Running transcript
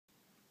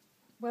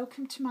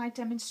Welcome to my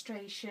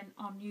demonstration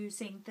on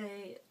using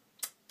the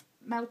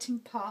melting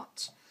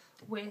pot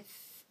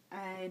with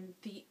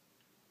the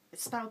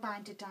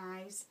Spellbinder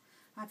dies.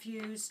 I've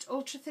used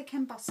ultra thick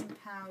embossing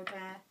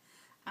powder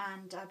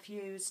and I've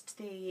used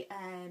the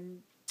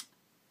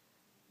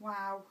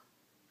Wow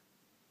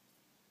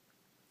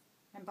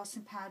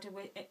embossing powder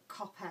with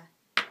copper.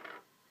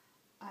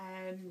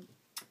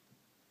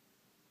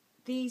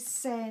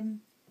 These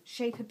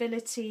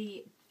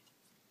Shapeability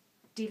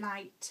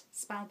D-lites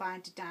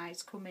Spellbinder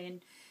dies come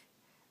in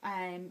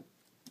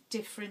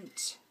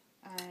different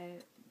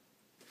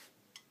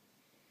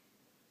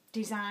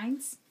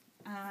designs,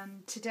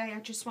 and today I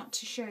just want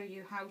to show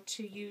you how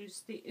to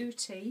use the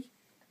UTEE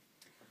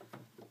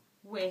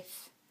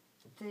with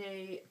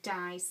the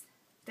dies.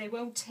 They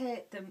won't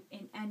hurt them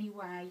in any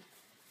way,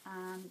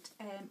 and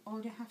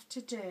all you have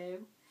to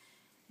do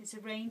is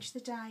arrange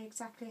the die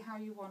exactly how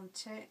you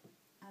want it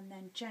and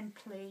then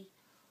gently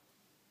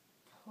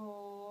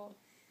pull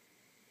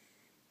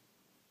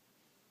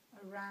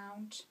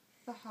around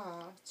the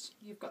heart.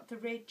 You've got the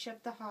ridge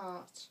of the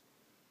heart,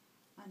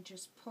 and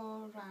just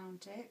pour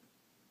around it,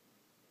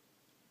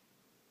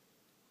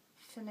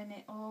 filling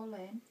it all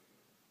in.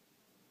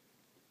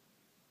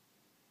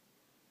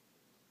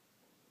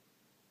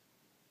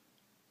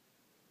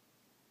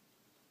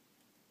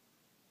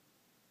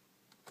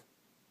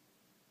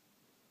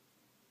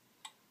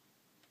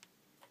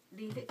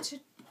 Leave it to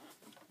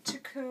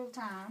cool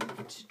down,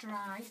 to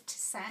dry, to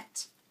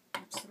set.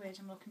 That's the word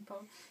I'm looking for.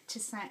 To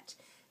set.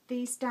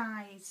 These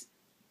dies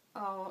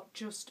are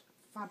just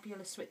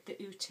fabulous with the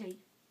UTEE.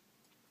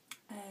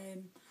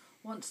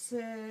 Once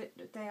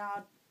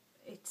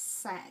it's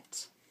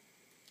set,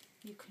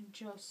 you can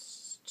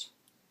just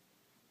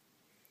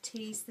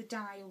tease the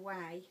die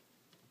away.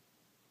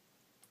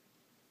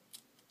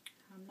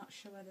 I'm not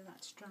sure whether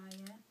that's dry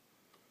yet.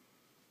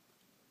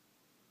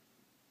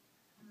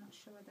 I'm not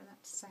sure whether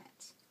that's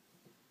set.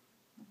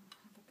 I'll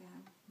have a go.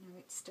 No,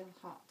 it's still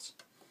hot.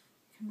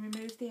 You can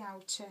remove the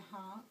outer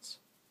heart.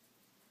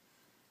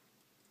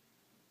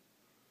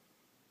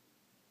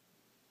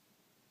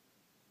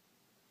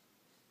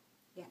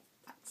 Yeah,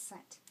 that's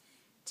set.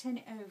 Turn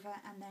it over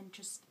and then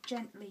just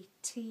gently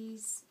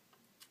tease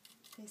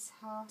this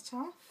heart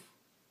off,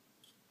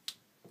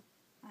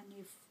 and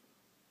you've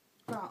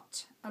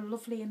got a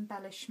lovely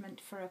embellishment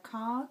for a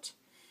card.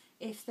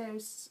 If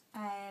those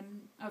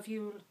of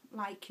you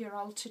like your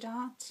altered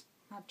art,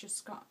 I've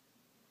just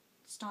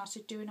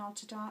started doing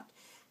altered art.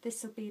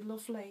 This will be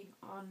lovely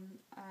on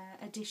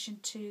addition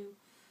to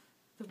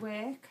the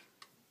work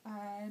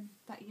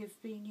that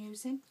you've been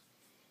using.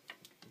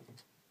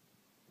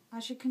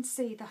 As you can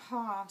see, the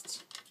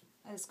heart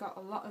has got a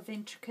lot of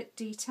intricate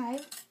detail,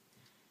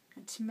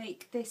 and to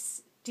make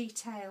this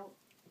detail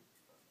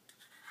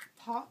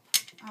pop,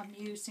 I'm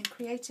using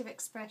Creative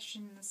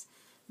Expressions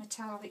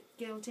metallic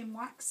gilding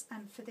wax,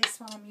 and for this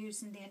one I'm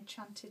using the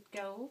Enchanted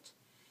Gold.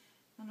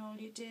 And all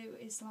you do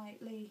is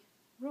lightly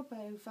rub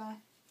over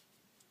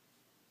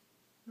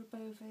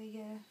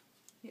your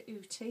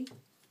UTEE.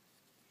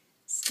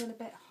 It's still a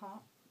bit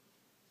hot,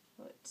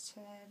 but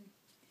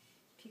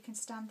if you can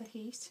stand the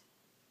heat,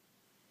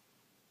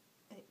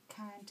 it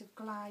kind of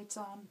glides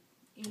on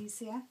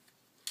easier.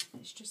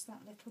 It's just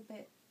that little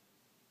bit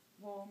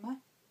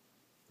warmer.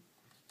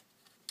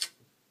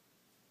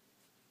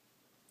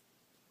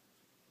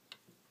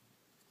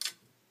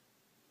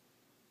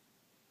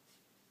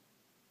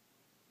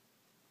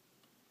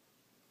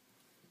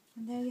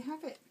 And there you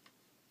have it.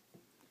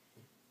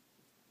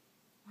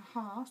 A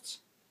heart,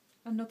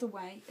 another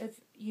way of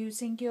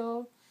using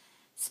your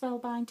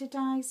Spellbinder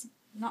dies,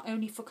 not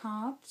only for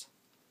cards,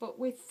 but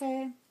with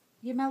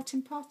your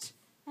melting pot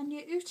and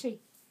your UTEE.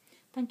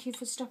 Thank you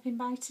for stopping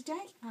by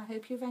today. I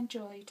hope you've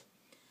enjoyed.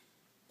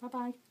 Bye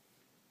bye.